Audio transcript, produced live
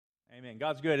Amen.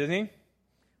 God's good, isn't He?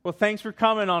 Well, thanks for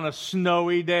coming on a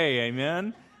snowy day.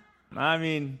 Amen. I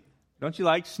mean, don't you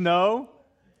like snow?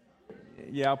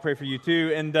 Yeah, I'll pray for you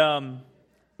too. And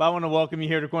but I want to welcome you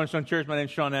here to Cornerstone Church. My name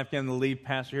is Sean Afghan. I'm the lead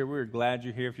pastor here. We're glad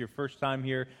you're here. If you're first time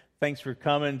here, thanks for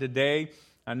coming today.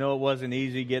 I know it wasn't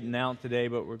easy getting out today,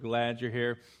 but we're glad you're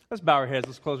here. Let's bow our heads.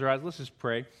 Let's close our eyes. Let's just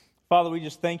pray. Father, we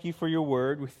just thank you for your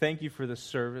word. We thank you for this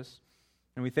service.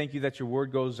 And we thank you that your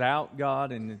word goes out,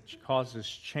 God, and it causes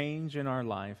change in our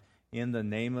life in the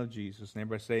name of Jesus. And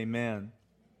everybody say amen.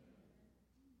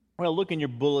 Well, look in your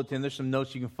bulletin. There's some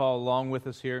notes you can follow along with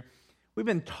us here. We've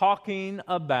been talking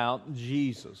about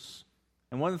Jesus.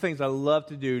 And one of the things I love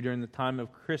to do during the time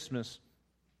of Christmas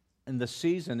and the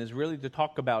season is really to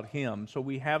talk about Him, so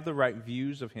we have the right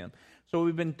views of Him. So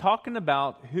we've been talking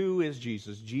about who is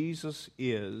Jesus. Jesus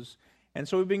is. And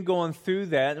so we've been going through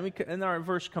that, and our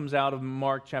verse comes out of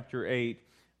Mark chapter 8,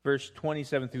 verse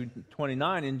 27 through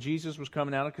 29, and Jesus was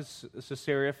coming out of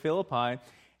Caesarea Philippi,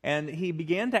 and He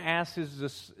began to ask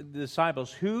His disciples,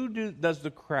 who does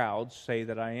the crowd say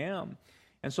that I am?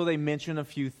 And so they mention a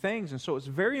few things, and so it's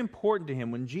very important to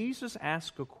Him. When Jesus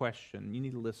asks a question, you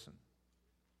need to listen.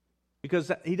 Because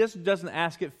He doesn't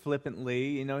ask it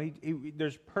flippantly. You know,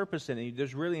 there's purpose in it.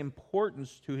 There's really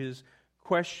importance to His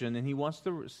question, and He wants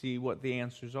to see what the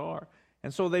answers are.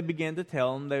 And so they began to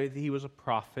tell Him that He was a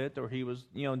prophet, or He was,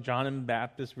 John the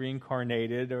Baptist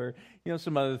reincarnated, or,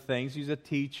 some other things. He's a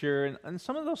teacher, and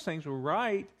some of those things were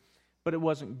right, but it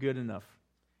wasn't good enough.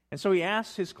 And so He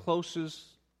asked His closest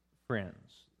friends,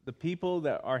 the people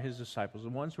that are His disciples, the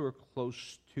ones who are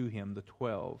close to Him, the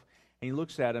 12. And He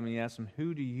looks at them and He asks them,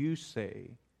 who do you say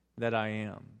that I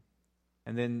am?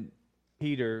 And then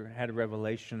Peter had a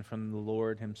revelation from the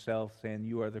Lord Himself saying,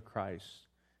 you are the Christ,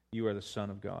 you are the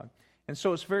Son of God. And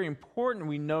so it's very important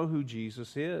we know who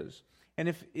Jesus is.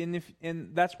 And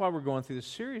that's why we're going through this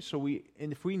series. So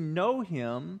if we know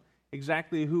Him,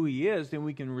 exactly who He is, then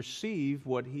we can receive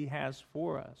what He has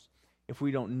for us. If we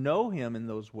don't know Him in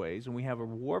those ways, and we have a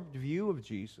warped view of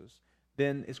Jesus,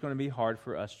 then it's going to be hard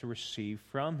for us to receive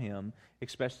from Him,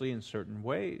 especially in certain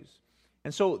ways.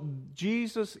 And so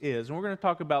Jesus is, and we're going to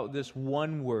talk about this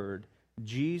one word,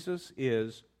 Jesus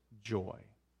is joy.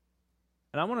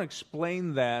 And I want to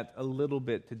explain that a little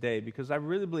bit today, because I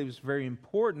really believe it's very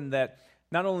important that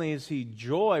not only is He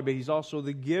joy, but He's also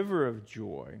the giver of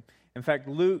joy. In fact,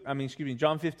 John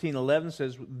 15:11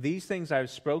 says, these things I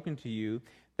have spoken to you,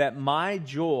 that my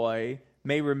joy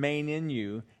may remain in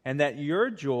you, and that your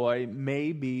joy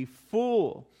may be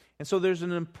full. And so there's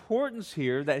an importance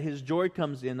here that His joy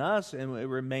comes in us and it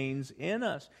remains in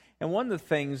us. And one of the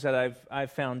things that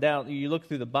I've found out, you look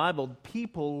through the Bible,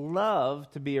 people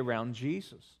love to be around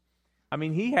Jesus. I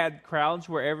mean, He had crowds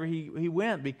wherever he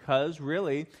went, because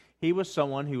really He was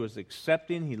someone who was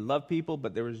accepting. He loved people,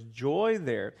 but there was joy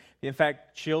there. In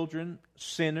fact, children,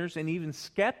 sinners, and even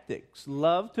skeptics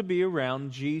loved to be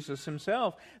around Jesus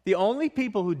Himself. The only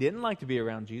people who didn't like to be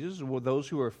around Jesus were those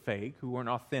who were fake, who weren't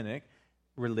authentic,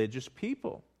 religious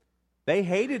people. They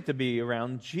hated to be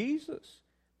around Jesus.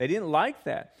 They didn't like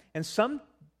that. And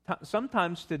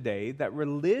sometimes today, that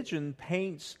religion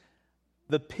paints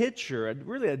the picture,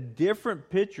 really a different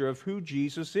picture of who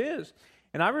Jesus is.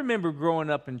 And I remember growing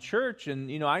up in church,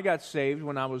 and I got saved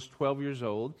when I was 12 years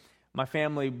old. My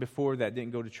family before that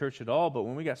didn't go to church at all, but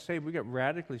when we got saved, we got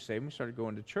radically saved. We started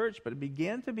going to church, but it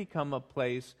began to become a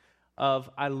place of,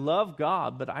 I love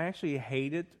God, but I actually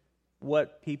hated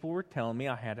what people were telling me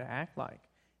I had to act like,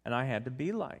 and I had to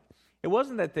be like. It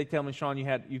wasn't that they tell me, Sean,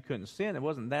 you couldn't sin. It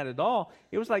wasn't that at all.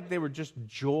 It was like they were just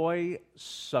joy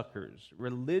suckers,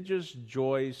 religious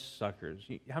joy suckers.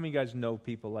 How many of you guys know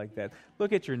people like that?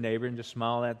 Look at your neighbor and just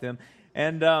smile at them.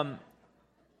 And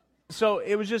so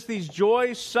it was just these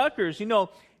joy suckers, I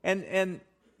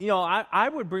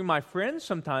would bring my friends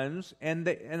sometimes, and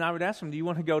I would ask them, do you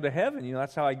want to go to heaven?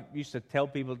 That's how I used to tell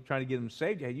people, trying to get them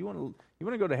saved. Hey, you want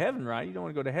to go to heaven, right? You don't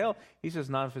want to go to hell. He says,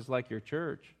 not if it's like your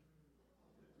church.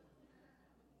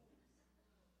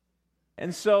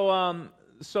 And so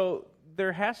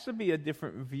there has to be a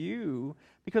different view,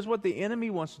 because what the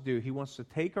enemy wants to do, he wants to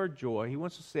take our joy. He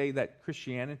wants to say that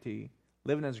Christianity,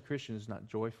 living as a Christian, is not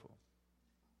joyful.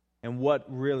 And what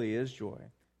really is joy?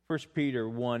 1 Peter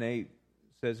 1:8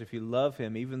 says, if you love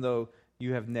Him, even though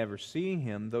you have never seen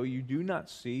Him, though you do not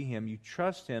see Him, you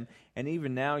trust Him, and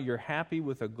even now you're happy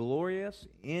with a glorious,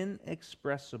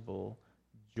 inexpressible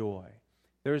joy.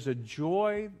 There's a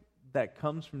joy that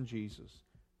comes from Jesus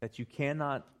that you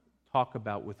cannot talk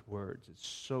about with words. It's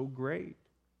so great.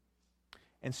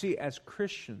 And see, as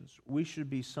Christians, we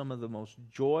should be some of the most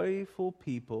joyful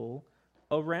people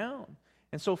around.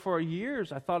 And so for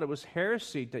years, I thought it was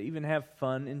heresy to even have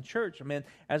fun in church. I mean,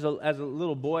 as a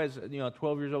little boy,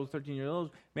 12 years old, 13 years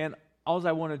old, man, all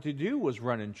I wanted to do was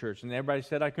run in church. And everybody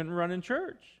said I couldn't run in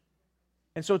church.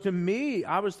 And so to me,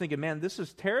 I was thinking, man, this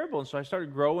is terrible. And so I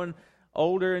started growing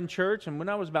older in church. And when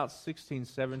I was about 16,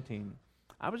 17,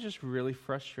 I was just really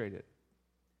frustrated.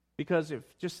 Because it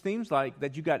just seems like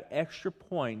that you got extra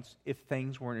points if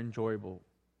things weren't enjoyable.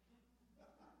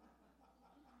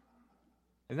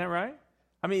 Isn't that right?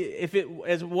 I mean, if it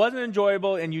wasn't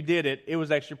enjoyable and you did it, it was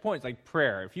extra points, like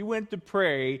prayer. If you went to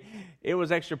pray, it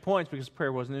was extra points because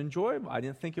prayer wasn't enjoyable. I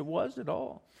didn't think it was at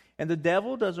all. And the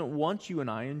devil doesn't want you and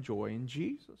I enjoying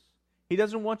Jesus. He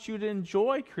doesn't want you to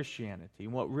enjoy Christianity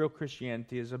and what real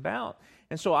Christianity is about.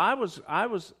 And so I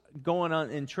was going on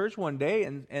in church one day,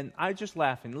 and I just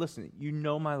laughing. Listen, you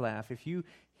know my laugh. If you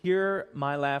hear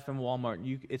my laugh in Walmart,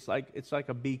 it's like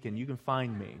a beacon. You can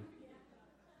find me.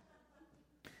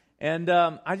 And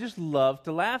I just love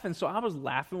to laugh. And so I was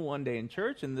laughing one day in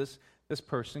church, and this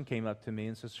person came up to me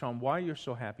and says, Sean, why are you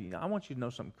so happy? I want you to know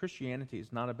something. Christianity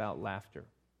is not about laughter.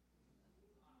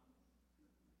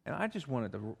 And I just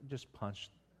wanted to just punch.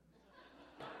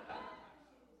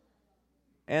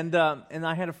 And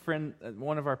I had a friend,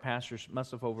 one of our pastors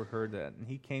must have overheard that, and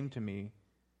he came to me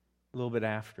a little bit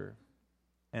after.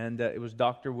 And it was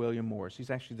Dr. William Morris. He's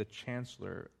actually the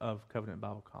chancellor of Covenant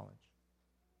Bible College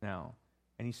now.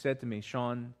 And he said to me,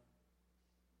 Sean,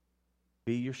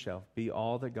 be yourself. Be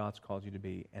all that God's called you to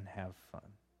be and have fun.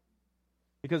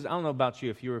 Because I don't know about you,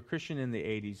 if you were a Christian in the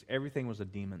 80s, everything was a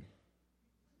demon.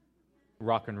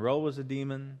 Rock and roll was a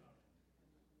demon.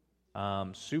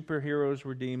 Superheroes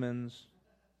were demons.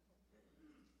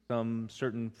 Some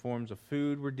certain forms of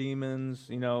food were demons.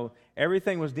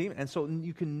 Everything was demon. And so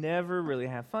you can never really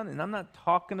have fun. And I'm not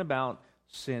talking about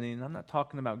sinning. I'm not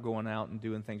talking about going out and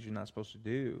doing things you're not supposed to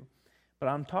do. But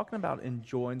I'm talking about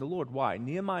enjoying the Lord. Why?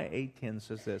 Nehemiah 8:10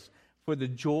 says this, for the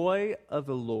joy of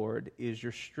the Lord is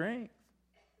your strength.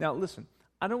 Now listen,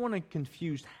 I don't want to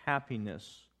confuse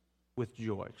happiness with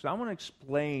joy. Because I want to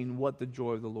explain what the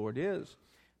joy of the Lord is.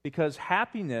 Because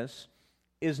happiness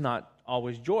is not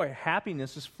always joy.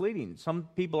 Happiness is fleeting. Some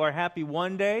people are happy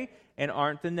one day and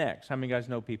aren't the next. How many of you guys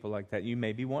know people like that? You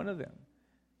may be one of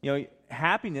them.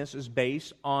 Happiness is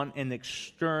based on an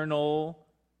external,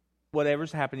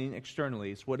 whatever's happening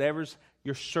externally. It's whatever's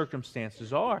your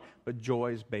circumstances are. But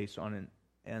joy is based on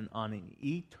an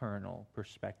eternal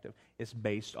perspective. It's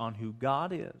based on who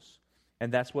God is.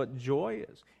 And that's what joy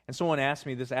is. And someone asked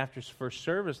me this after first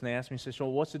service, and they asked me,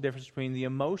 well, what's the difference between the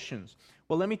emotions?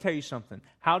 Well, let me tell you something.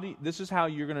 This is how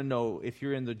you're going to know if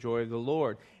you're in the joy of the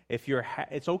Lord.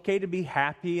 It's okay to be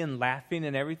happy and laughing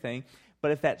and everything, but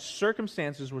if that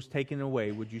circumstances was taken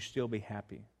away, would you still be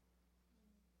happy?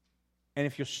 And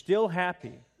if you're still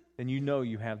happy, then you know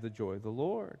you have the joy of the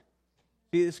Lord.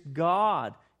 See, it's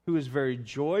God who is very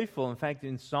joyful. In fact,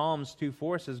 in Psalms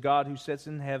 2:4 says, God who sits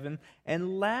in heaven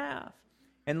and laughs.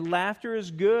 And laughter is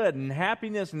good, and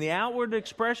happiness, and the outward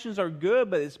expressions are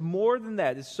good, but it's more than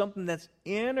that. It's something that's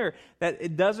inner, that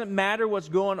it doesn't matter what's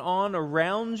going on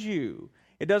around you.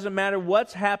 It doesn't matter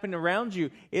what's happening around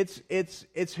you.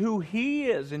 It's who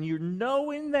He is, and you're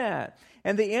knowing that.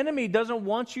 And the enemy doesn't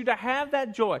want you to have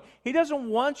that joy. He doesn't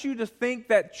want you to think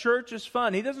that church is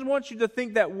fun. He doesn't want you to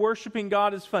think that worshiping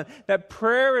God is fun, that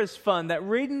prayer is fun, that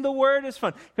reading the Word is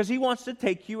fun, because he wants to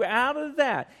take you out of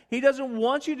that. He doesn't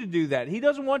want you to do that. He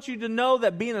doesn't want you to know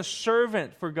that being a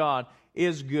servant for God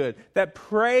is good, that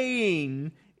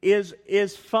praying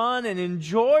is fun and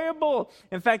enjoyable.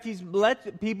 In fact, He's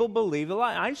let people believe a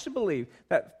lie. I used to believe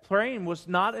that praying was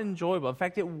not enjoyable. In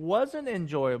fact, it wasn't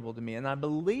enjoyable to me, and I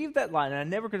believed that lie, and I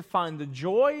never could find the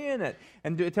joy in it.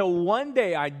 Until one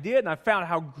day I did, and I found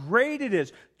how great it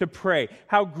is to pray,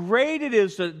 how great it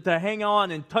is to hang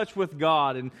on and touch with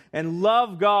God and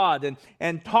love God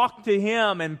and talk to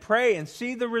Him and pray and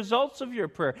see the results of your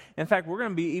prayer. In fact, we're going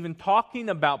to be even talking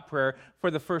about prayer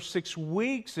for the first 6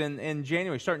 weeks in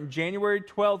January, starting January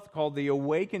 12th, called The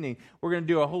Awakening. We're going to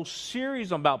do a whole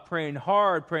series about praying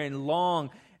hard, praying long,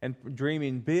 and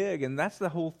dreaming big. And that's the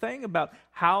whole thing about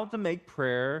how to make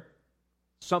prayer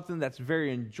something that's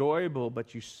very enjoyable,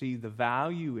 but you see the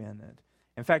value in it.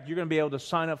 In fact, you're going to be able to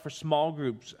sign up for small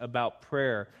groups about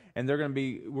prayer, and we're going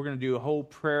to do a whole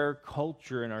prayer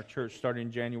culture in our church starting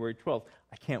January 12th.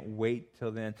 I can't wait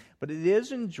till then. But it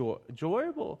is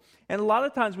enjoyable. And a lot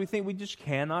of times we think we just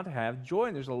cannot have joy,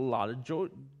 and there's a lot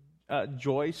of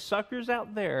joy suckers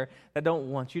out there that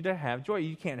don't want you to have joy.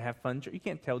 You can't have fun. You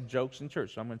can't tell jokes in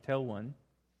church, so I'm going to tell one.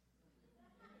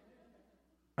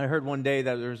 I heard one day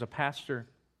that there was a pastor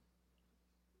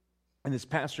And this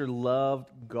pastor loved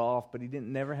golf, but he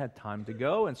never had time to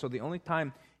go. And so the only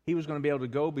time he was going to be able to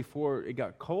go before it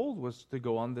got cold was to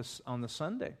go on the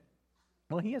Sunday.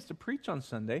 Well, he has to preach on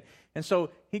Sunday. And so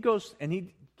he goes, and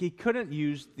he couldn't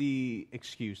use the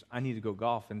excuse, I need to go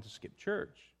golf and to skip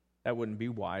church. That wouldn't be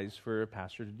wise for a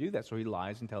pastor to do that. So he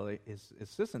lies and tells his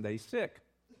assistant that he's sick.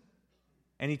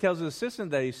 And he tells his assistant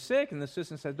that he's sick, and the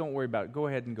assistant says, don't worry about it. Go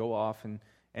ahead and go off and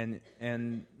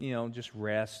just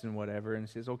rest and whatever. And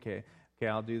he says, okay,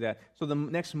 I'll do that. So the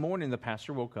next morning, the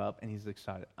pastor woke up, and he's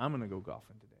excited. I'm going to go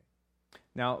golfing today.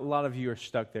 Now, a lot of you are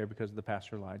stuck there because the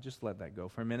pastor lied. Just let that go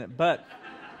for a minute. But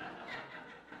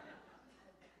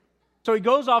so he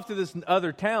goes off to this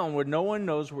other town where no one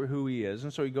knows who he is.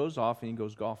 And so he goes off and he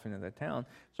goes golfing in that town.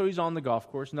 So he's on the golf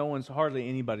course. Hardly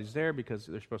anybody's there because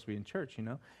they're supposed to be in church,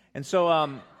 And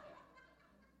so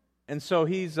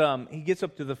he gets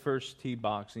up to the first tee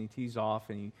box and he tees off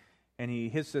and he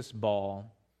hits this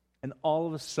ball. And all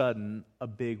of a sudden, a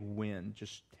big wind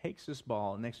just takes this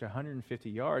ball an extra 150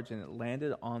 yards, and it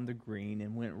landed on the green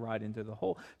and went right into the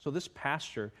hole. So this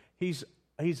pastor, he's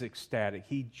ecstatic.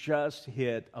 He just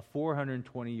hit a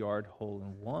 420-yard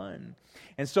hole-in-one.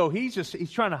 And so he's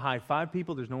trying to high-five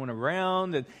people. There's no one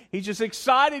around, and he's just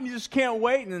excited, and he just can't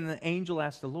wait. And then the angel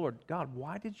asks the Lord, God,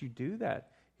 why did you do that?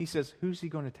 He says, who's he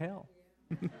going to tell?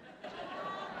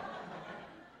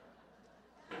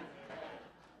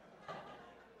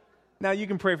 Now, you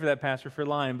can pray for that pastor for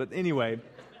lying, but anyway.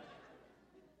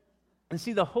 And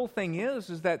see, the whole thing is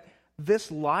that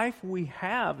this life we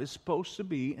have is supposed to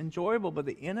be enjoyable, but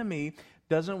the enemy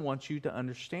doesn't want you to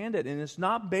understand it. And it's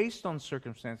not based on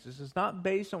circumstances. It's not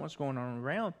based on what's going on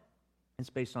around.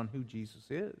 It's based on who Jesus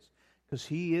is. Because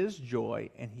he is joy,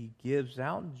 and he gives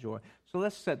out joy. So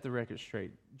let's set the record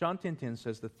straight. John 10:10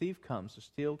 says, the thief comes to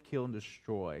steal, kill, and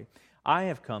destroy. I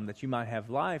have come that you might have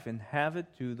life and have it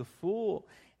to the full.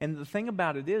 And the thing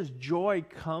about it is, joy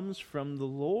comes from the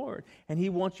Lord. And he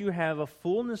wants you to have a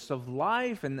fullness of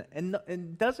life. And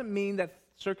it doesn't mean that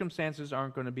circumstances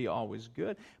aren't going to be always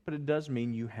good, but it does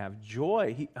mean you have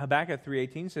joy. Habakkuk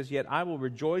 3:18 says, yet I will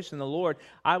rejoice in the Lord.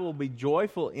 I will be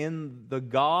joyful in the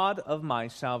God of my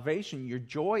salvation. Your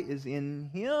joy is in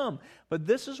him. But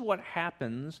this is what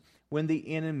happens when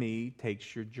the enemy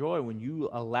takes your joy, when you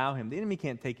allow him. The enemy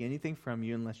can't take anything from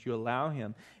you unless you allow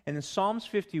him. And in Psalms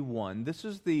 51, this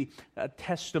is the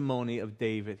testimony of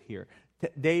David here.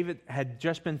 David had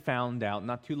just been found out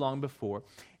not too long before,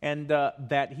 and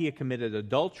that he had committed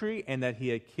adultery and that he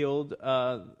had killed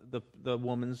the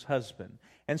woman's husband.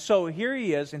 And so here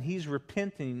he is, and he's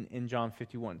repenting in John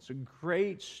 51. It's a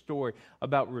great story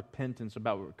about repentance,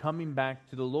 about coming back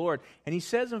to the Lord. And he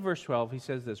says in verse 12, he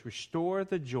says this, restore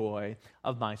the joy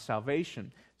of my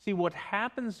salvation. See, what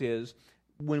happens is,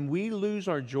 when we lose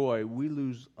our joy, we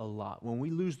lose a lot. When we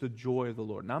lose the joy of the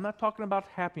Lord. Now, I'm not talking about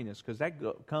happiness, because that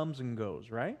comes and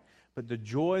goes, right? But the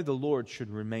joy of the Lord should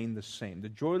remain the same. The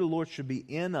joy of the Lord should be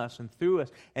in us and through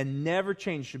us and never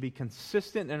change. Should be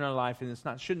consistent in our life,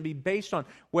 and shouldn't be based on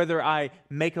whether I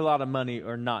make a lot of money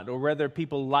or not, or whether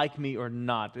people like me or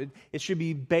not. It should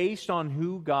be based on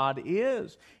who God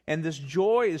is. And this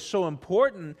joy is so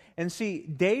important. And see,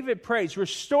 David prays,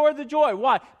 restore the joy.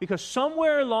 Why? Because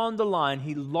somewhere along the line,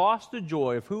 he lost the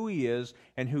joy of who he is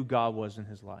and who God was in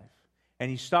his life.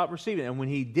 And he stopped receiving it. And when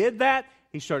he did that,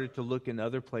 he started to look in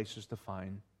other places to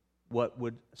find what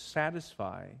would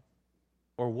satisfy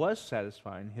or was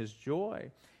satisfying his joy.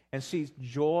 And see,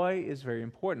 joy is very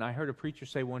important. I heard a preacher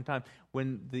say one time,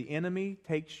 when the enemy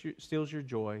steals your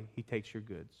joy, he takes your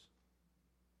goods.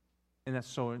 And that's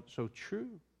so true.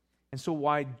 And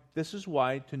so this is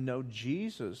why to know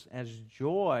Jesus as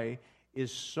joy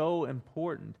is so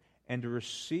important, and to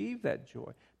receive that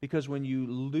joy. Because when you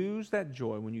lose that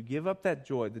joy, when you give up that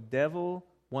joy, the devil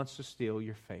wants to steal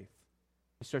your faith.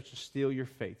 He starts to steal your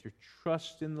faith, your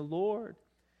trust in the Lord.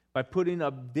 By putting a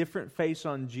different face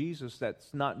on Jesus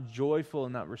that's not joyful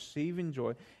and not receiving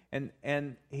joy, and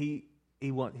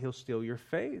he'll steal your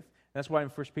faith. That's why in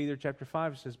 1 Peter chapter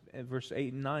 5, it says, verse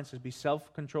 8 and 9 says, be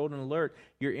self-controlled and alert.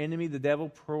 Your enemy, the devil,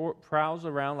 prowls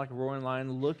around like a roaring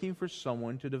lion looking for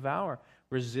someone to devour.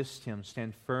 Resist him.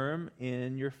 Stand firm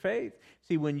in your faith.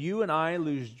 See, when you and I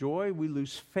lose joy, we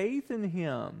lose faith in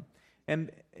him.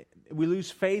 And we lose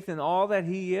faith in all that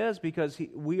he is, because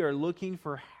we are looking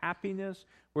for happiness.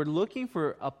 We're looking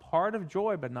for a part of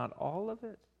joy, but not all of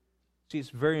it. See, it's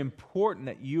very important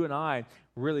that you and I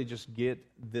really just get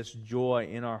this joy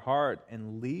in our heart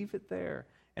and leave it there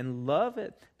and love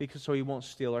it, because so he won't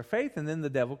steal our faith. And then the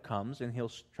devil comes and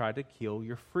he'll try to kill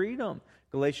your freedom.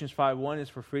 Galatians 5:1 is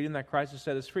for freedom that Christ has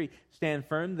set us free. Stand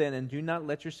firm then, and do not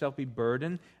let yourself be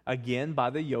burdened again by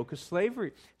the yoke of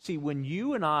slavery. See, when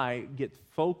you and I get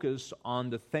focused on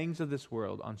the things of this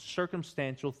world, on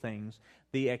circumstantial things,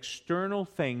 the external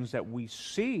things that we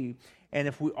see, and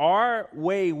if our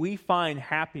way we find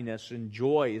happiness and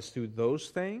joy is through those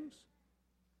things,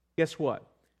 guess what?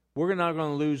 We're not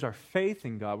going to lose our faith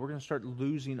in God. We're going to start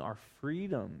losing our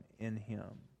freedom in Him.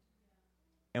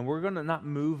 And we're going to not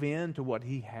move into what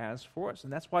He has for us.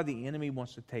 And that's why the enemy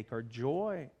wants to take our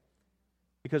joy.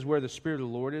 Because where the Spirit of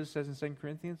the Lord is, says in 2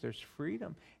 Corinthians, there's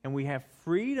freedom. And we have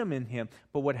freedom in Him.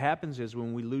 But what happens is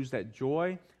when we lose that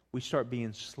joy, we start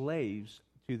being slaves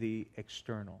to the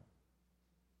external.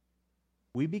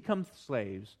 We become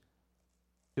slaves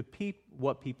to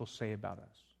what people say about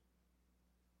us.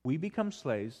 We become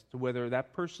slaves to whether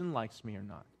that person likes me or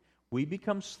not. We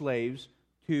become slaves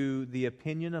to the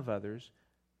opinion of others,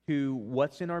 to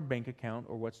what's in our bank account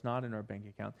or what's not in our bank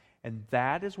account. And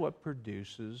that is what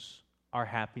produces our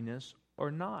happiness or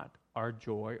not, our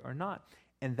joy or not.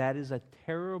 And that is a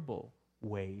terrible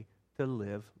way to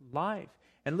live life.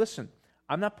 And listen,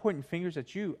 I'm not pointing fingers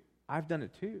at you. I've done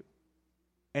it too.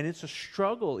 And it's a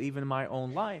struggle even in my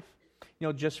own life. You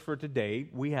know, just for today,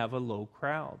 we have a low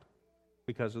crowd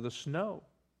because of the snow.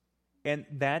 And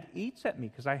that eats at me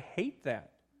because I hate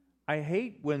that. I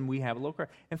hate when we have a low crowd.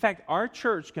 In fact, our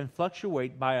church can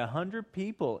fluctuate by 100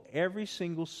 people every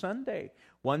single Sunday.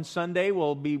 One Sunday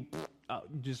will be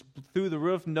just through the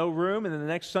roof, no room, and then the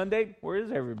next Sunday, where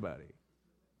is everybody?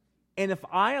 And if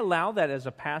I allow that as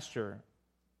a pastor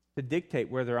to dictate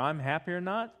whether I'm happy or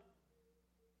not,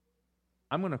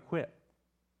 I'm going to quit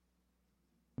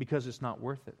because it's not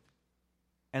worth it.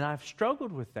 And I've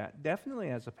struggled with that, definitely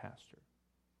as a pastor.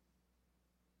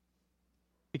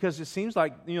 Because it seems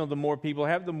like, you know, the more people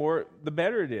have, the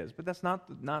better it is. But that's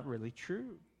not really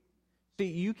true. See,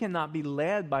 you cannot be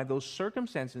led by those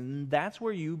circumstances, and that's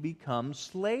where you become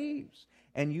slaves,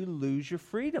 and you lose your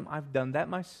freedom. I've done that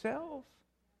myself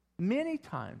many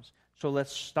times. So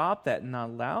let's stop that and not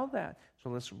allow that. So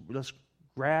let's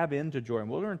grab into joy. And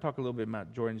we're going to talk a little bit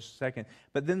about joy in just a second.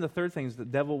 But then the third thing is the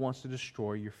devil wants to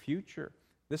destroy your future.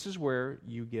 This is where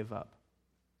you give up.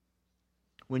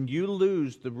 When you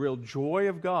lose the real joy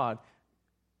of God,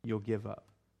 you'll give up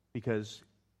because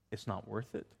it's not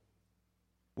worth it.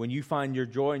 When you find your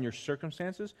joy in your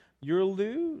circumstances, you'll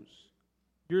lose.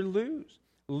 You'll lose.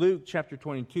 Luke chapter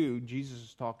 22, Jesus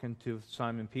is talking to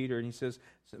Simon Peter, and he says,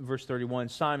 verse 31,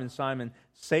 Simon, Simon,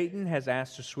 Satan has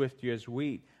asked to swift you as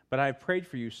wheat, but I have prayed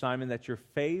for you, Simon, that your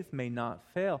faith may not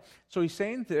fail. So he's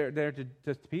saying there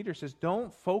to Peter, says,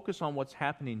 don't focus on what's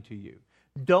happening to you.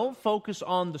 Don't focus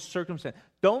on the circumstance.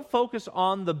 Don't focus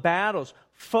on the battles.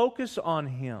 Focus on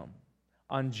Him,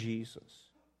 on Jesus.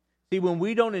 See, when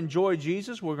we don't enjoy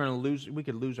Jesus, we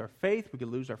could lose our faith, we could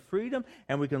lose our freedom,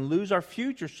 and we can lose our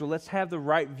future. So let's have the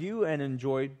right view and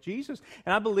enjoy Jesus.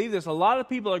 And I believe this. A lot of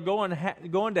people are going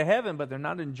to heaven, but they're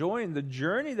not enjoying the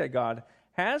journey that God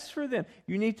has for them.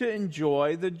 You need to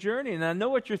enjoy the journey. And I know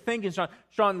what you're thinking, Sean.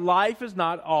 Sean, life is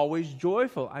not always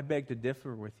joyful. I beg to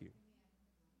differ with you.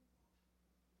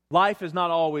 Life is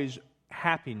not always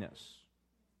happiness.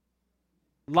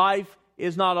 Life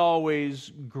is not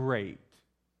always great.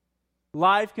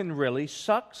 Life can really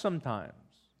suck sometimes.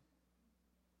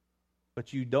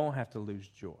 But you don't have to lose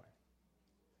joy.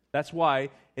 That's why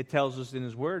it tells us in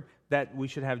His Word that we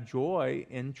should have joy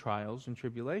in trials and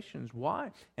tribulations.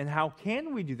 Why? And how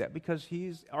can we do that? Because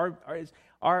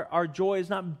our joy is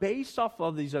not based off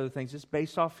of these other things. It's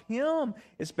based off Him.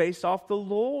 It's based off the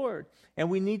Lord. And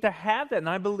we need to have that. And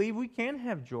I believe we can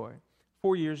have joy.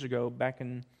 4 years ago, back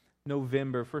in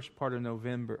November, first part of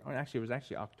November, it was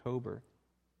actually October.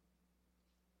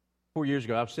 4 years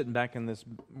ago, I was sitting back in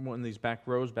one of these back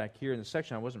rows back here in the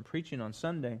section. I wasn't preaching on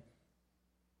Sunday.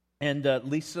 And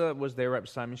Lisa was there right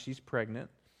beside me. She's pregnant.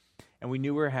 And we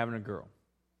knew we were having a girl.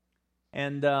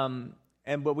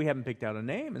 But we haven't picked out a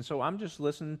name. And so I'm just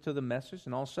listening to the message,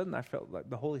 and all of a sudden I felt like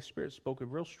the Holy Spirit spoke a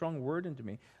real strong word into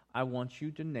me. I want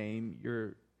you to name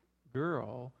your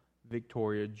girl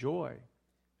Victoria Joy,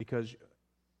 because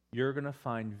you're going to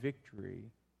find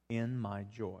victory in my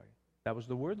joy. That was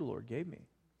the word the Lord gave me.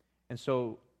 And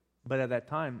so, but at that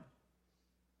time,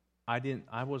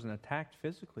 I wasn't attacked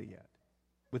physically yet.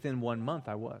 Within 1 month,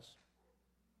 I was.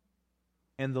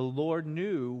 And the Lord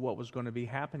knew what was going to be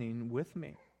happening with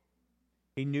me.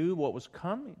 He knew what was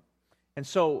coming. And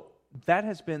so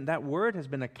that word has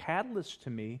been a catalyst to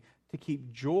me to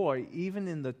keep joy even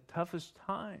in the toughest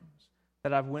times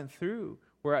that I've went through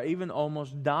where even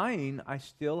almost dying, I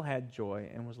still had joy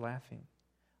and was laughing.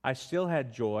 I still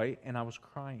had joy and I was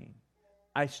crying.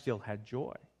 I still had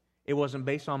joy. It wasn't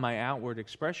based on my outward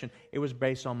expression. It was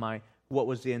based on what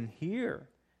was in here.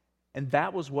 And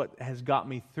that was what has got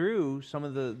me through some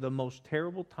of the most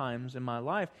terrible times in my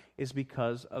life, is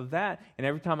because of that. And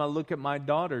every time I look at my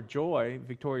daughter, Joy,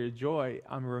 Victoria Joy,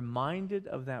 I'm reminded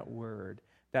of that word,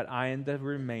 that I am to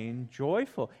remain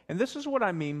joyful. And this is what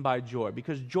I mean by joy,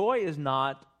 because joy is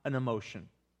not an emotion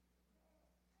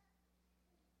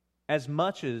as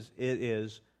much as it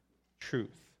is truth.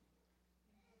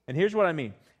 And here's what I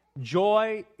mean.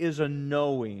 Joy is a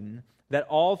knowing that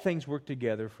all things work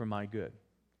together for my good.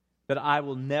 That I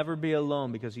will never be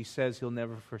alone, because He says He'll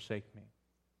never forsake me.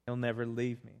 He'll never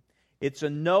leave me. It's a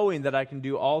knowing that I can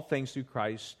do all things through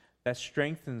Christ that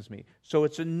strengthens me. So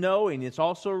it's a knowing. It's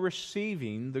also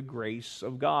receiving the grace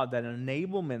of God, that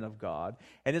enablement of God.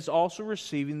 And it's also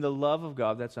receiving the love of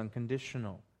God that's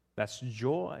unconditional. That's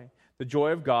joy. The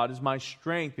joy of God is my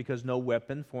strength, because no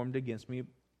weapon formed against me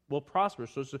will prosper.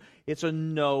 So it's a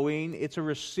knowing, it's a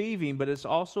receiving, but it's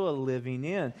also a living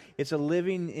in. It's a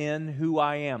living in who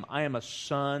I am. I am a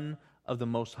son of the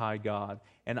Most High God,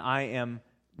 and I am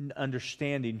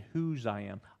understanding whose I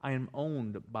am. I am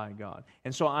owned by God.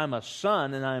 And so I'm a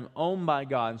son, and I am owned by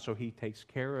God, and so He takes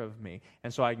care of me.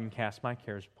 And so I can cast my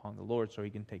cares upon the Lord, so He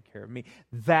can take care of me.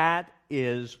 That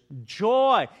is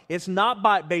joy. It's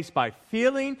not based by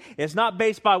feeling. It's not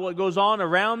based by what goes on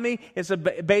around me. It's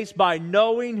based by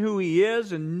knowing who He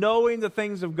is, and knowing the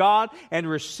things of God, and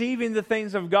receiving the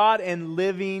things of God, and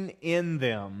living in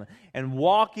them, and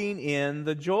walking in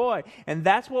the joy. And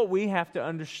that's what we have to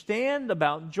understand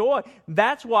about joy.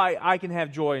 That's why I can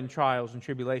have joy in trials and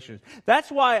tribulations. That's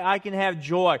why I can have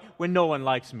joy when no one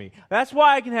likes me. That's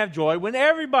why I can have joy when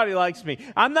everybody likes me.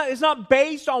 It's not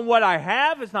based on what I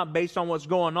have. It's not based on what's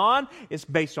going on. It's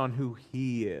based on who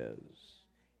He is.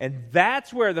 And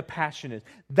that's where the passion is.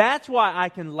 That's why I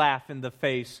can laugh in the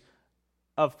face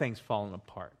of things falling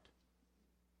apart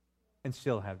and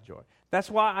still have joy. That's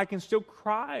why I can still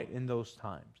cry in those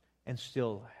times and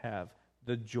still have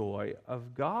the joy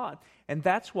of God. And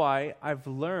that's why I've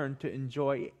learned to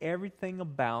enjoy everything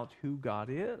about who God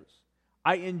is.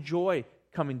 I enjoy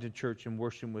coming to church and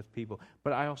worshiping with people,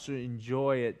 but I also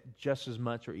enjoy it just as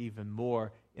much or even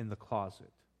more in the closet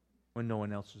when no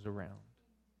one else is around.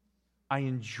 I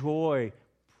enjoy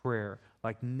prayer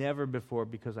like never before,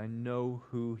 because I know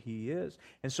who He is.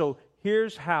 And so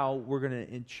here's how we're going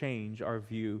to change our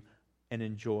view and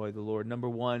enjoy the Lord. Number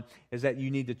one is that you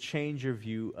need to change your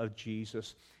view of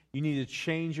Jesus. You need to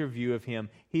change your view of Him.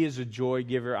 He is a joy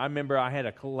giver. I remember I had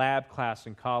a lab class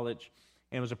in college,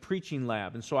 and it was a preaching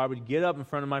lab. And so I would get up in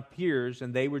front of my peers,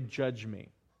 and they would judge me.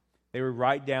 They would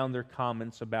write down their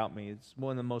comments about me. It's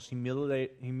one of the most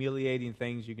humiliating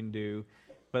things you can do,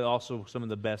 but also some of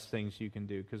the best things you can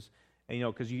do, because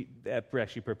that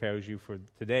actually prepares you for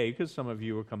today, because some of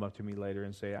you will come up to me later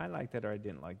and say, I like that or I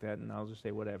didn't like that, and I'll just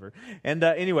say whatever. And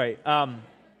anyway, no,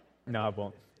 I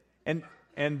won't. And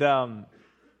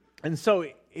so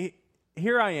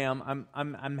here I am.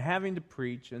 I'm having to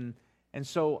preach, and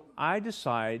so I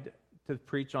decide to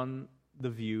preach on the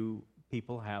view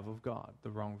people have of God, the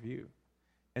wrong view.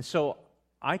 And so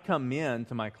I come in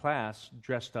to my class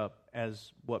dressed up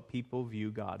as what people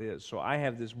view God is. So I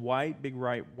have this white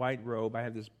robe, I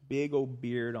have this big old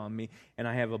beard on me, and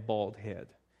I have a bald head.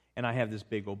 And I have this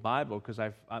big old Bible, because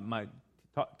my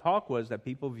talk was that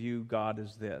people view God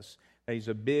as this. That He's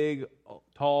a big,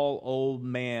 tall, old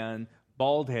man,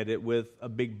 bald-headed, with a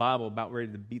big Bible about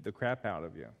ready to beat the crap out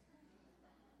of you.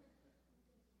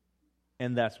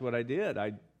 And that's what I did.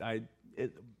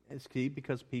 It's key,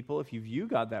 because people, if you view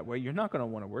God that way, you're not going to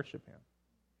want to worship Him.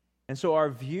 And so our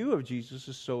view of Jesus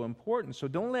is so important. So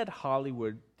don't let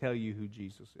Hollywood tell you who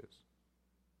Jesus is.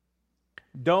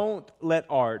 Don't let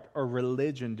art or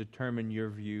religion determine your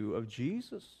view of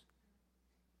Jesus.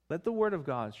 Let the Word of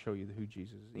God show you who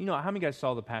Jesus is. You know, how many guys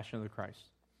saw The Passion of the Christ?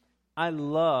 I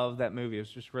love that movie.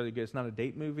 It's just really good. It's not a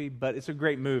date movie, but it's a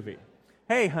great movie.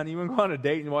 Hey, honey, you want to go on a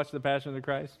date and watch The Passion of the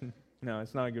Christ? No,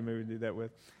 it's not a good movie to do that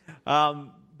with.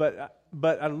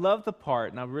 But I love the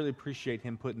part, and I really appreciate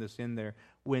him putting this in there,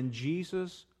 when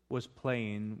Jesus was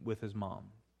playing with His mom.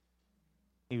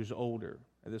 He was older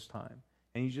at this time,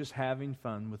 and He's just having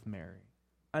fun with Mary.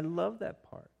 I love that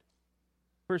part.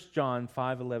 1 John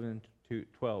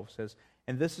 5:11-12 says,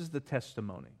 and this is the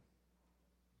testimony.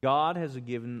 God has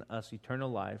given us eternal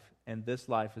life, and this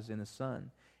life is in His Son.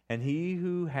 And he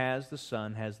who has the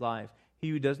Son has life. He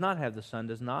who does not have the Son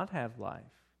does not have life.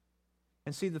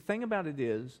 And see, the thing about it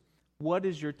is, what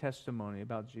is your testimony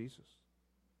about Jesus?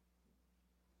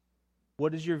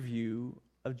 What is your view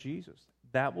of Jesus.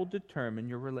 That will determine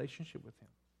your relationship with Him.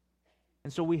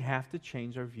 And so we have to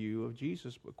change our view of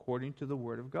Jesus according to the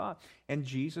Word of God. And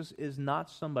Jesus is not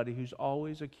somebody who's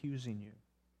always accusing you.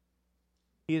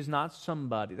 He is not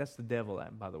somebody, that's the devil,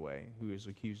 by the way, who is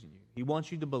accusing you. He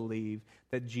wants you to believe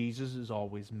that Jesus is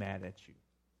always mad at you.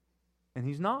 And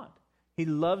He's not. He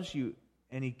loves you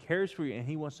and He cares for you and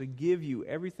He wants to give you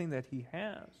everything that He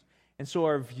has. And so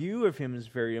our view of Him is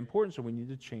very important, so we need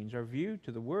to change our view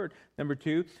to the Word. Number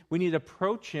 2, we need to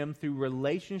approach Him through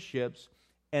relationships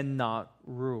and not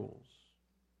rules.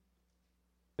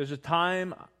 There's a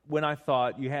time when I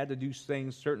thought you had to do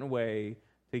things a certain way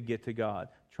to get to God,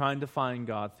 trying to find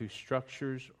God through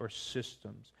structures or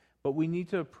systems. But we need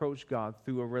to approach God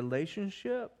through a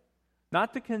relationship,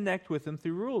 not to connect with Him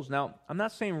through rules. Now, I'm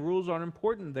not saying rules aren't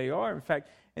important. They are. In fact,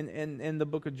 in the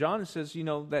book of John, it says,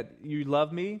 that you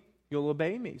love me, you'll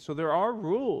obey me. So there are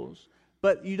rules,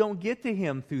 but you don't get to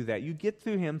Him through that. You get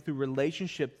to Him through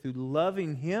relationship, through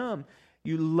loving Him.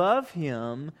 You love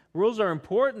Him. Rules are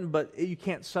important, but you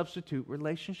can't substitute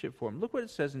relationship for Him. Look what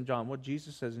it says in John, what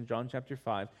Jesus says in John chapter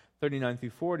 5, 39 through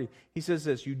 40. He says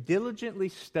this, you diligently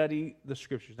study the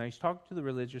Scriptures. Now he's talking to the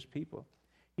religious people.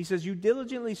 He says, you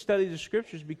diligently study the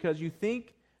Scriptures because you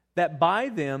think that by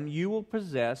them you will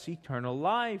possess eternal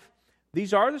life.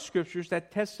 These are the Scriptures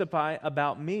that testify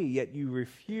about me, yet you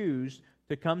refuse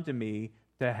to come to me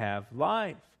to have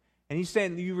life. And he's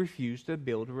saying you refuse to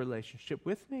build a relationship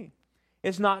with me.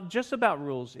 It's not just about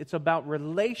rules. It's about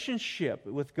relationship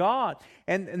with God.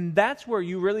 And that's where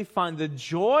you really find the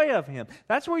joy of Him.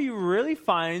 That's where you really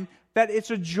find that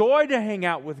it's a joy to hang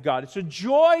out with God. It's a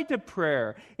joy to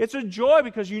prayer. It's a joy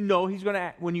because you know He's going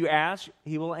to, when you ask,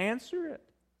 He will answer it.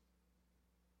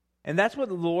 And that's what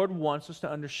the Lord wants us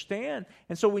to understand.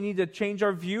 And so we need to change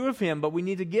our view of Him, but we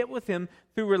need to get with Him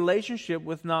through relationship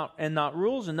with not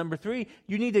rules. And number 3,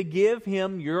 you need to give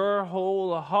Him your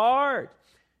whole heart.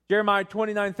 Jeremiah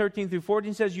 29, 13 through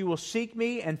 14 says, you will seek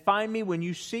me and find me when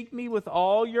you seek me with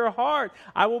all your heart.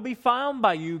 I will be found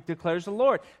by you, declares the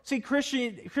Lord. See,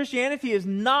 Christianity is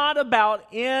not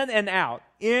about in and out,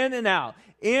 in and out,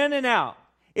 in and out.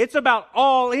 It's about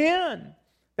all in.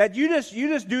 That you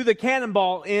just do the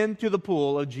cannonball into the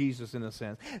pool of Jesus in a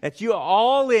sense. That you are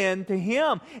all in to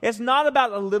Him. It's not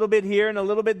about a little bit here and a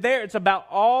little bit there. It's about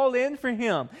all in for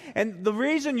Him. And the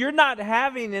reason you're not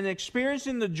having and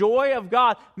experiencing the joy of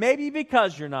God may be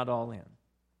because you're not all in.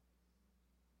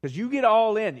 Because you get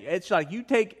all in. It's like you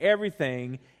take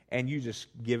everything and you just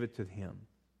give it to Him.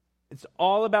 It's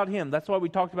all about Him. That's why we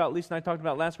talked about, Lisa and I talked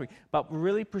about last week, about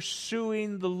really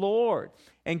pursuing the Lord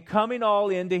and coming all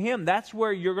into Him. That's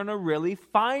where you're going to really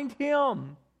find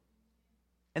Him.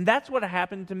 And that's what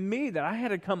happened to me, that I had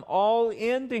to come all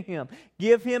into Him,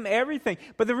 give Him everything.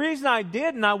 But the reason I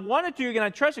did, and I wanted to, and I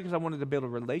trusted, because I wanted to build a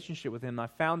relationship with Him. And I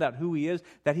found out who He is,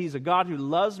 that He's a God who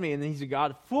loves me, and He's a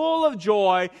God full of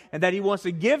joy, and that He wants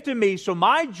to give to me so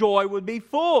my joy would be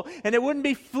full, and it wouldn't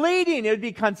be fleeting, it would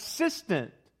be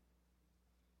consistent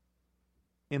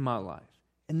in my life.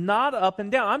 And not up and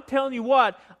down. I'm telling you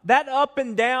what, that up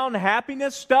and down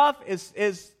happiness stuff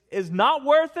is not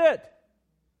worth it.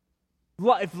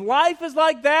 If life is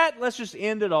like that, let's just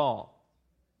end it all.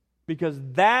 Because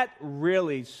that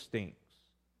really stinks.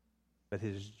 But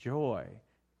His joy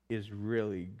is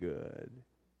really good.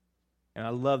 And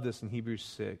I love this in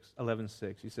Hebrews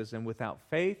 11:6. He says, and without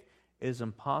faith it is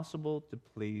impossible to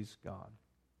please God.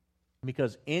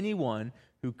 Because anyone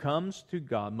who comes to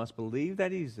God must believe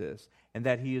that He exists and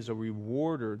that He is a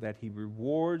rewarder, that He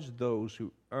rewards those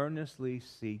who earnestly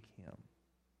seek Him.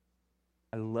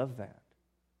 I love that.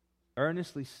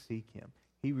 Earnestly seek Him.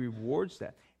 He rewards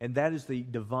that. And that is the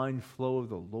divine flow of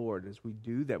the Lord. As we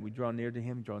do that, we draw near to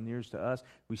Him, draw near to us.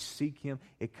 We seek Him.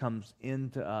 It comes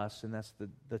into us, and that's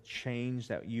the change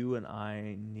that you and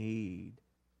I need.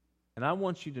 And I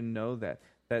want you to know that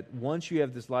once you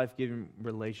have this life-giving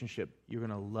relationship, you're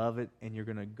going to love it and you're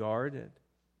going to guard it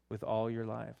with all your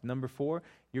life. Number 4,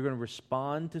 you're going to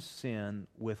respond to sin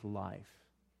with life.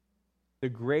 The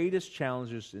greatest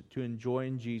challenges to enjoy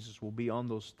in Jesus will be on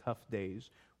those tough days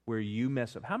where you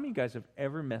mess up. How many guys have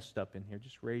ever messed up in here?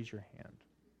 Just raise your hand.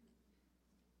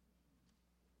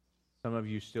 Some of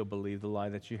you still believe the lie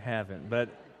that you haven't, but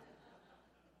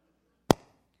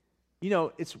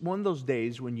it's one of those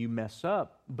days when you mess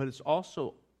up, but it's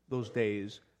also those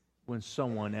days when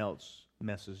someone else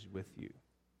messes with you.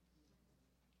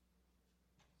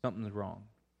 Something's wrong.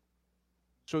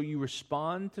 So you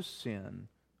respond to sin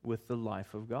with the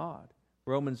life of God.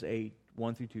 Romans 8,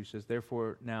 1 through 2 says,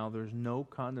 therefore now there's no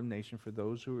condemnation for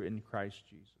those who are in Christ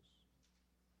Jesus.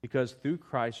 Because through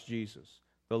Christ Jesus,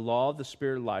 The law of the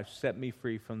Spirit of life set me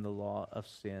free from the law of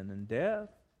sin and death.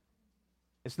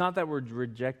 It's not that we're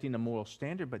rejecting a moral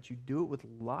standard, but you do it with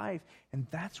life. And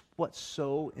that's what's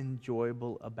so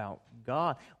enjoyable about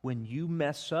God. When you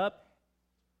mess up,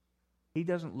 He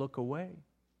doesn't look away.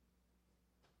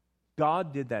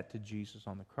 God did that to Jesus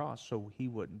on the cross, so He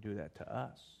wouldn't do that to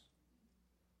us.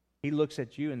 He looks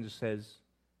at you and just says,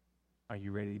 are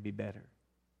you ready to be better?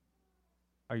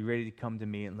 Are you ready to come to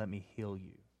me and let me heal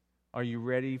you? Are you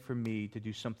ready for me to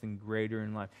do something greater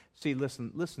in life? See,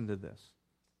 listen to this.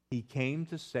 He came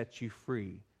to set you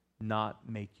free, not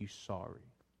make you sorry.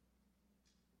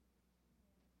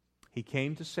 He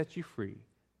came to set you free,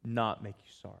 not make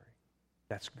you sorry.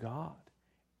 That's God.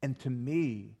 And to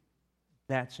me,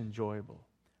 that's enjoyable.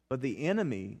 But the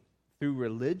enemy, through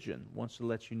religion, wants to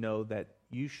let you know that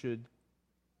you should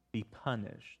be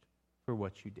punished for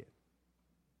what you did.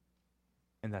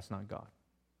 And that's not God.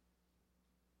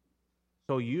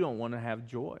 So you don't want to have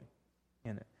joy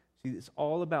in it. See, it's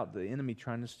all about the enemy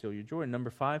trying to steal your joy. And number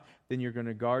 5, then you're going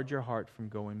to guard your heart from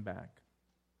going back.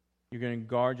 You're going to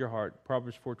guard your heart.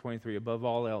 Proverbs 4:23, above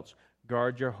all else,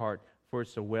 guard your heart, for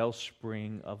it's a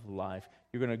wellspring of life.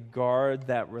 You're going to guard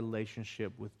that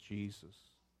relationship with Jesus.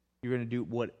 You're going to do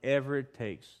whatever it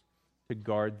takes to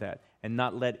guard that and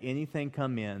not let anything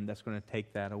come in that's going to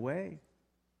take that away.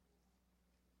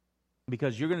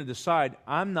 Because you're going to decide,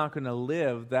 I'm not going to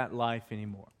live that life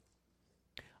anymore.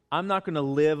 I'm not going to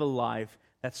live a life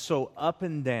that's so up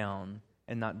and down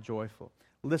and not joyful.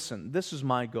 Listen, this is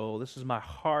my goal. This is my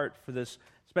heart for this,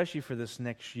 especially for this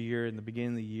next year and the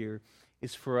beginning of the year,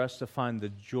 is for us to find the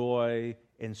joy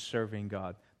in serving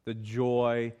God, the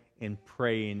joy in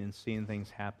praying and seeing things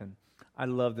happen. I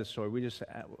love this story.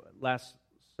 Last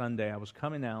Sunday, I was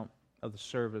coming out of the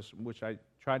service, which I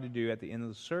tried to do at the end of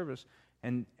the service,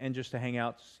 and just to hang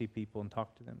out, to see people and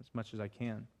talk to them as much as I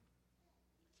can.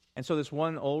 And so this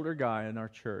one older guy in our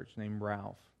church named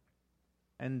Ralph,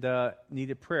 and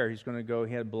needed prayer. He had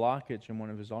a blockage in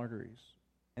one of his arteries.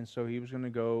 And so he was going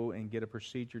to go and get a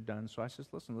procedure done. So I said,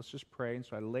 listen, let's just pray. And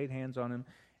so I laid hands on him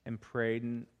and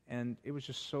prayed, and it was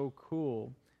just so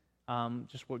cool,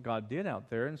 just what God did out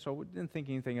there. And so we didn't think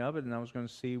anything of it, and I was going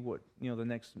to see what,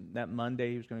 that Monday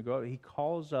he was going to go. He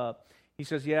calls up. He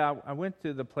says, yeah, I went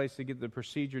to the place to get the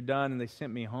procedure done, and they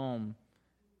sent me home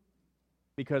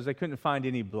because they couldn't find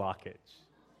any blockage.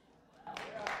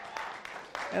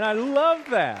 And I love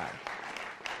that.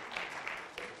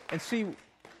 And see,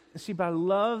 but I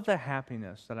love the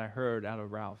happiness that I heard out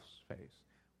of Ralph's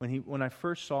face. When I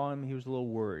first saw him, he was a little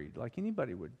worried, like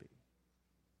anybody would be.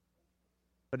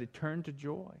 But it turned to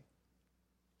joy.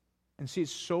 And see,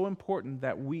 it's so important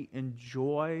that we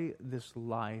enjoy this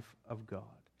life of God.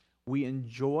 We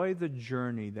enjoy the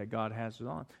journey that God has us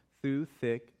on through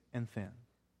thick and thin,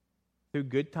 through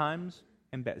good times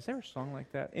and bad. Is there a song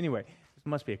like that? Anyway, it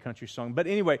must be a country song. But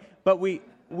anyway,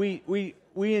 we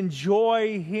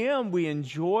enjoy Him. We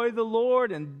enjoy the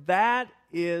Lord, and that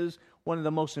is one of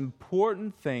the most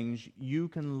important things you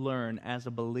can learn as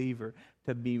a believer,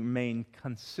 to remain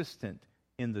consistent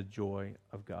in the joy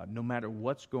of God, no matter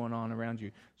what's going on around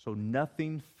you. So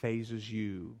nothing phases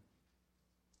you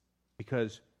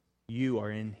because you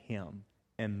are in Him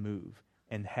and move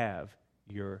and have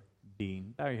your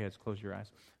being. Bow your heads, close your eyes.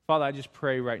 Father, I just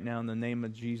pray right now in the name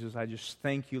of Jesus, I just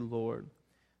thank you, Lord,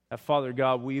 that Father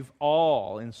God, we've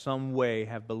all in some way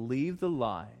have believed the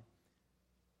lie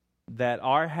that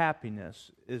our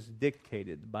happiness is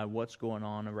dictated by what's going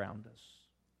on around us.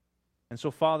 And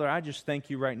so, Father, I just thank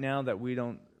you right now that we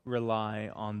don't rely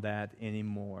on that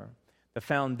anymore. The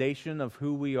foundation of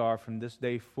who we are from this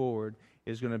day forward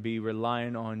is going to be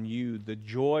relying on you, the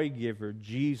joy giver.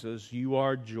 Jesus, you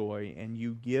are joy, and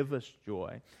you give us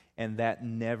joy. And that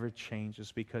never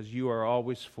changes because you are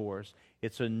always for us.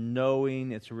 It's a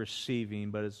knowing, it's a receiving,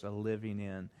 but it's a living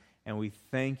in. And we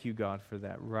thank you, God, for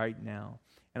that right now.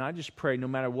 And I just pray, no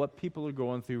matter what people are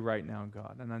going through right now,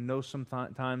 God, and I know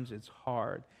sometimes it's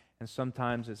hard and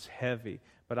sometimes it's heavy,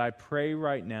 but I pray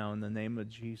right now in the name of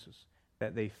Jesus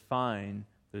that they find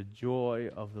the joy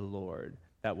of the Lord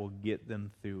that will get them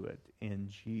through it in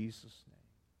Jesus' name.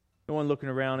 No one looking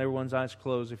around, everyone's eyes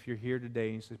closed. If you're here today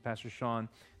and you say, Pastor Sean,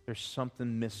 there's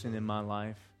something missing in my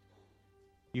life.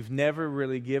 You've never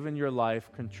really given your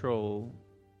life control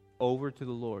over to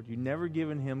the Lord. You've never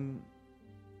given Him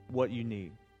what you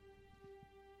need.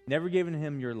 Never given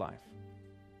Him your life.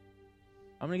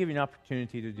 I'm going to give you an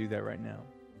opportunity to do that right now.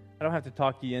 I don't have to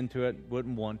talk you into it,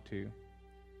 wouldn't want to.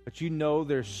 But you know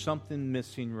there's something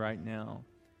missing right now.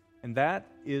 And that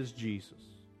is Jesus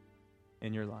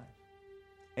in your life.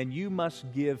 And you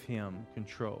must give Him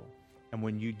control. And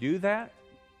when you do that,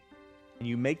 and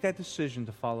you make that decision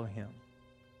to follow Him,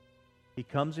 He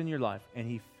comes in your life and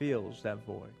He fills that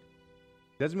void.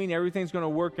 Doesn't mean everything's going to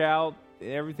work out,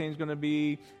 everything's going to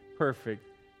be perfect,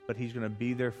 but He's going to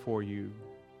be there for you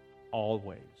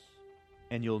always.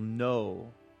 And you'll know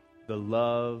the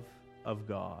love of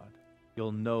God.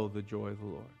 You'll know the joy of the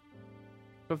Lord.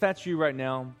 So if that's you right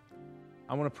now,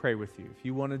 I want to pray with you. If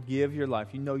you want to give your life,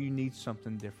 you know you need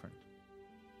something different.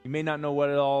 You may not know what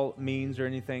it all means or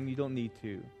anything. You don't need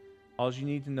to. All you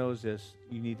need to know is this.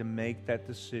 You need to make that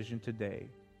decision today,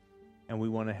 and we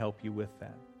want to help you with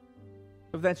that.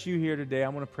 So if that's you here today, I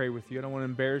want to pray with you. I don't want to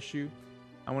embarrass you.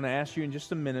 I want to ask you in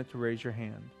just a minute to raise your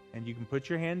hand. And you can put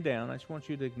your hand down. I just want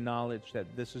you to acknowledge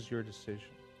that this is your decision.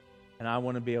 And I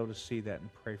want to be able to see that and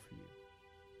pray for you.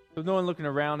 So no one looking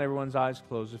around, everyone's eyes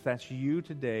closed. If that's you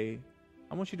today,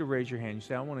 I want you to raise your hand. You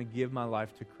say, I want to give my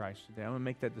life to Christ today. I want to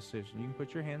make that decision. You can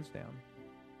put your hands down.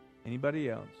 Anybody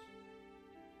else?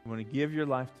 You want to give your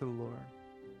life to the Lord?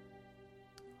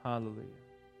 Hallelujah.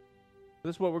 So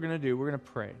this is what we're going to do. We're going to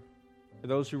pray. For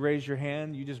those who raise your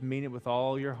hand, you just mean it with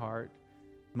all your heart,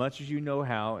 as much as you know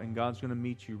how, and God's going to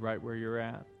meet you right where you're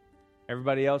at.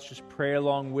 Everybody else, just pray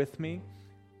along with me.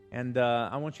 And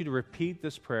I want you to repeat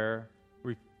this prayer.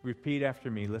 Repeat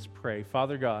after me. Let's pray.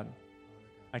 Father God,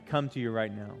 I come to you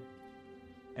right now,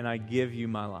 and I give you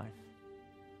my life.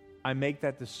 I make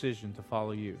that decision to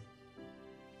follow you.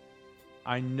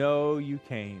 I know you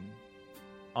came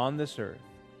on this earth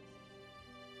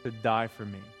to die for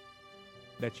me,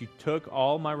 that you took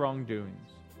all my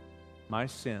wrongdoings, my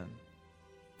sin,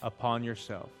 upon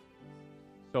yourself,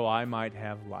 so I might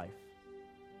have life,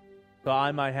 so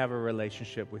I might have a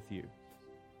relationship with you.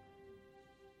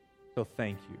 So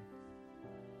thank you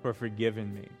for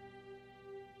forgiving me,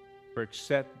 for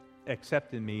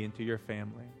accepting me into your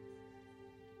family,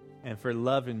 and for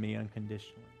loving me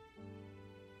unconditionally.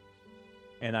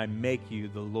 And I make you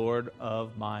the Lord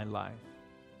of my life.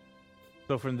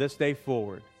 So from this day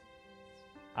forward,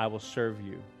 I will serve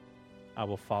you. I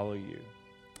will follow you.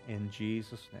 In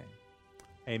Jesus' name.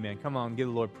 Amen. Come on, give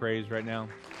the Lord praise right now.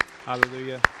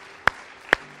 Hallelujah.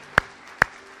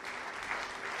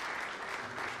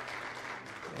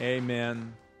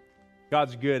 Amen.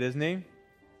 God's good, isn't He?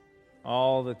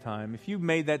 All the time. If you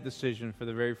made that decision for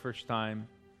the very first time,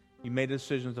 you made a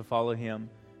decision to follow Him,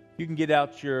 you can get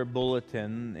out your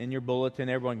bulletin. In your bulletin,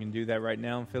 everyone can do that right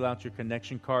now, and fill out your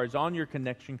connection cards. On your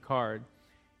connection card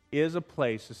is a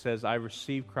place that says, I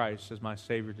receive Christ as my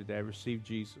Savior today. I receive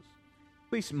Jesus.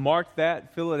 Please mark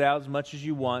that, fill it out as much as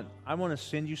you want. I want to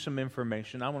send you some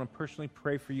information. I want to personally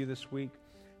pray for you this week.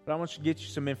 But I want to get you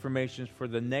some information for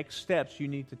the next steps you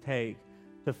need to take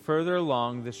to further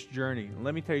along this journey.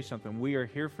 Let me tell you something. We are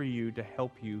here for you to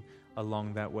help you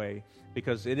along that way,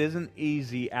 because it isn't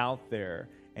easy out there,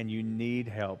 and you need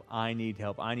help. I need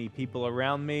help. I need people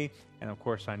around me, and of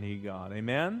course I need God.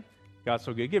 Amen? God's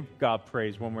so good. Give God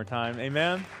praise one more time.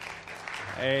 Amen?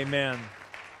 Amen.